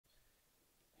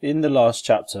In the last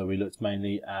chapter, we looked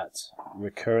mainly at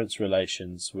recurrence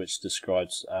relations, which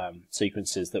describes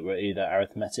sequences that were either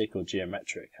arithmetic or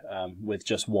geometric with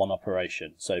just one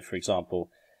operation. So, for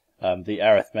example, the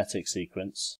arithmetic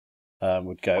sequence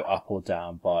would go up or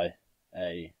down by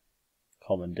a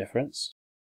common difference.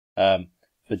 For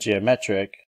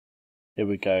geometric, it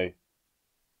would go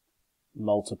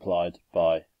multiplied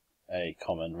by a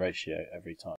common ratio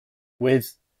every time.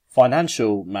 With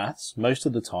financial maths, most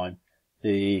of the time,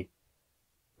 the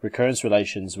recurrence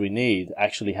relations we need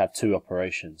actually have two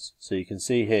operations. So you can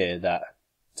see here that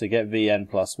to get Vn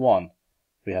plus 1,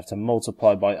 we have to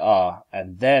multiply by r,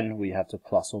 and then we have to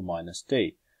plus or minus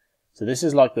d. So this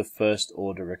is like the first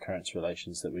order recurrence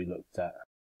relations that we looked at.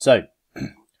 So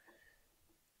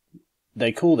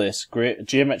they call this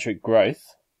geometric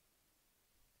growth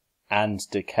and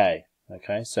decay.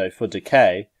 Okay, so for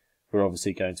decay, we're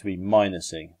obviously going to be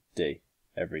minusing d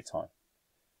every time.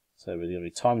 So we're going to be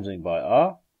timesing by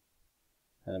r,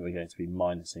 and then we're going to be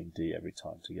minusing d every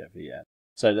time to get Vn.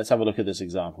 So let's have a look at this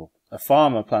example. A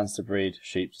farmer plans to breed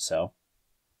sheep to sell.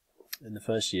 In the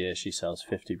first year, she sells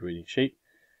 50 breeding sheep.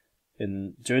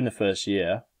 During the first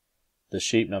year, the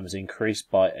sheep numbers increase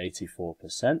by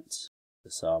 84%.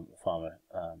 The farmer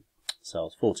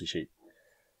sells 40 sheep.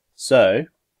 So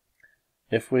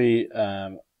if we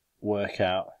work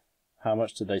out how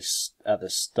much did they at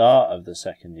the start of the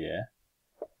second year,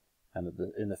 and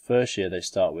in the first year they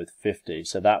start with 50,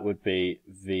 so that would be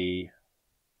V0,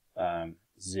 and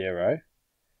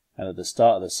at the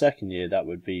start of the second year that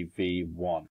would be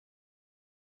V1.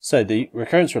 So the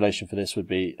recurrence relation for this would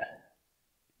be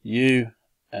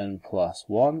UN plus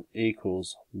 1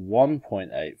 equals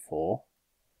 1.84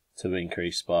 to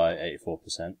increase by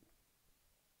 84%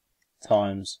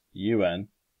 times UN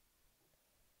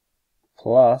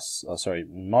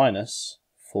minus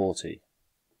 40.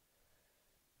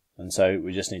 And so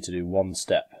we just need to do one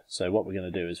step. So what we're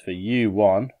going to do is for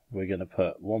U1, we're going to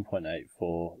put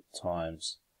 1.84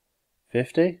 times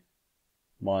 50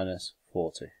 minus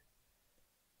 40.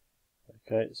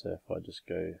 Okay, so if I just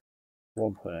go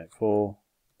 1.84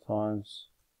 times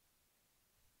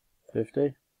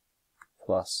 50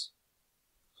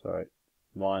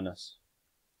 minus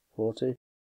 40.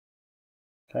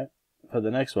 Okay, for the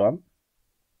next one,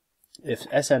 if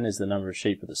Sn is the number of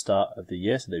sheep at the start of the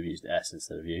year, so they've used S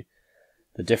instead of U,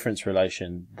 the difference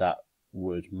relation that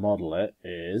would model it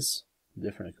is,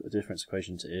 difference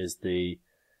equation is the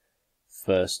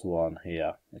first one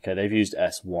here. Okay, they've used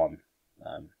S1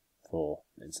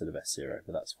 instead of S0,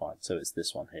 but that's fine. So it's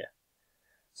this one here.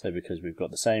 So because we've got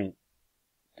the same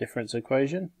difference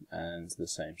equation and the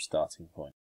same starting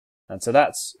point. And so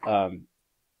that's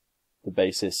the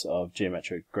basis of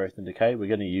geometric growth and decay. We're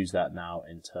going to use that now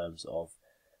in terms of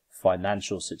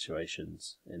financial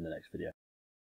situations in the next video.